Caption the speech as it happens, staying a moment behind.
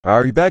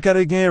Alright, back at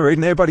it again,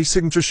 rating everybody's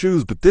signature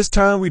shoes, but this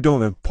time we doing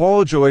the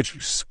Paul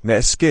George.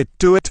 Let's get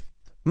to it.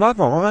 I'm not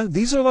gonna lie,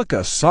 these are like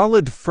a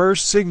solid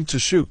first signature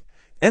shoe,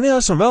 and they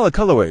have some valid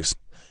colorways.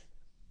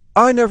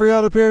 I never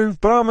got a pair,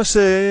 but I'ma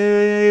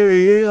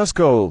say, let's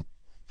go.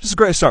 This is a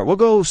great start. We'll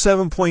go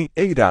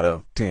 7.8 out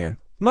of 10. I'm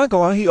not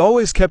gonna lie, he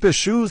always kept his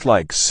shoes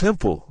like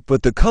simple,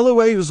 but the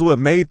colorway was what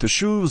made the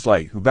shoes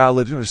like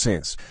valid in a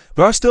sense.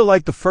 But I still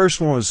like the first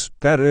ones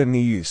better than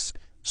these.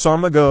 So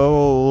I'm gonna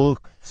go,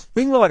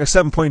 we can go like a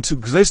 7.2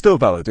 because they still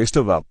valid. They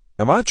still valid.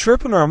 Am I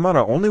tripping or am I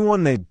the only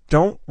one that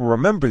don't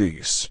remember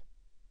these?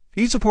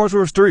 These are Paul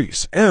George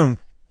 3s. And,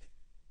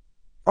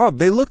 oh,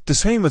 they look the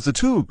same as the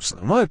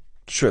 2s. Am I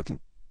tripping?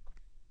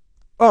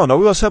 Oh no,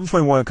 we got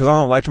 7.1 because I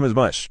don't like them as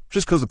much.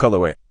 Just because of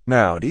colorway.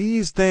 Now,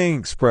 these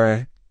things,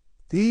 bruh.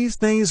 These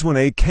things, when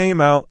they came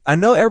out, I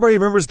know everybody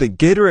remembers the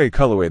Gatorade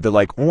colorway, the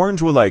like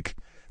orange with like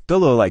the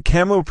little like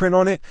camo print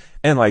on it,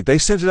 and like they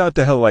sent it out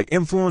to hell like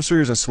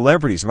influencers and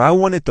celebrities, and I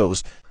wanted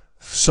those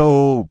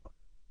so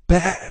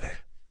bad.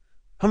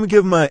 I'm gonna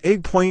give them an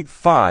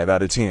 8.5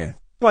 out of 10.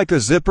 Like the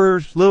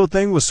zipper little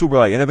thing was super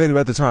like innovative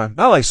at the time.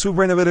 Not like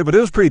super innovative, but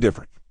it was pretty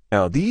different.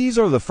 Now these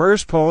are the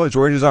first Paul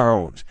George's I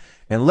owned,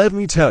 and let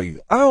me tell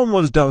you, I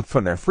almost dunked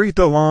from that free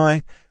throw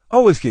line.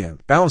 Always getting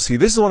bouncy.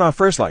 This is when I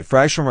first like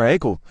fractured my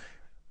ankle.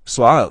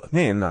 So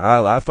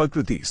I fucked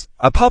with these.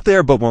 I popped the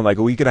air bubble in like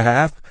a week and a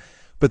half,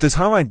 but the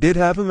time I did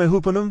have them and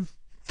hooping them,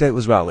 that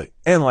was valid.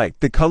 And like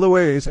the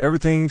colorways,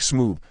 everything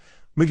smooth.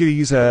 Look at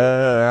these,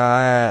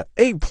 8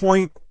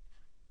 point,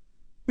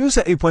 we was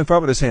at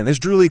 8.5 with this hand. This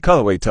Drew Lee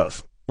colorway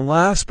tough.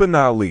 Last but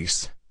not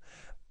least,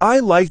 I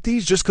like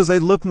these just because they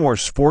look more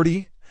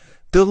sporty.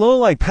 The little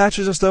like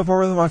patches and stuff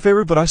aren't really my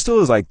favorite, but I still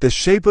was like the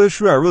shape of the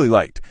shoe I really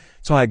liked.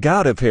 So I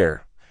got a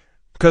pair.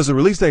 Because the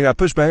release date got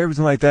pushed back,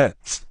 everything like that.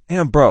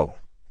 And bro,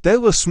 they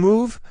was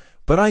smooth,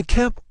 but I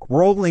kept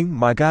rolling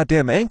my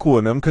goddamn ankle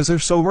in them because they're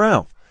so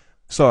round.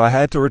 So I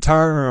had to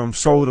retire them,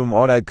 sold them,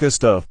 all that good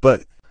stuff.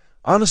 But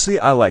honestly,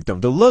 I like them.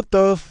 The look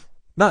though,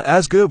 not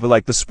as good, but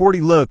like the sporty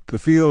look, the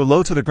feel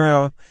low to the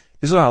ground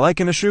is what I like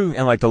in the shoe,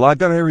 and like the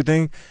lockdown and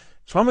everything.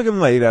 So I'm gonna give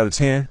him an 8 out of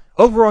 10.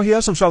 Overall, he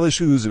has some solid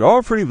shoes that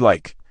are pretty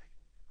like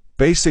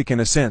basic in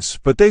a sense,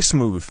 but they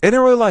smooth. They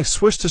didn't really like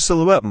switch to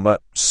silhouette,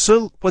 but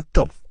what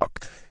the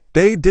fuck?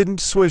 They didn't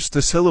switch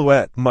the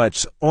silhouette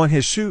much on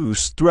his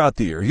shoes throughout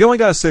the year. He only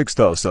got 6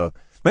 though, so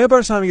maybe by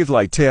the time he gets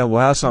like 10,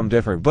 we'll have something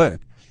different. But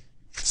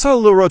it's a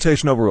little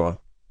rotation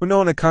overall. Let me know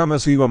in the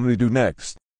comments what you want me to do next.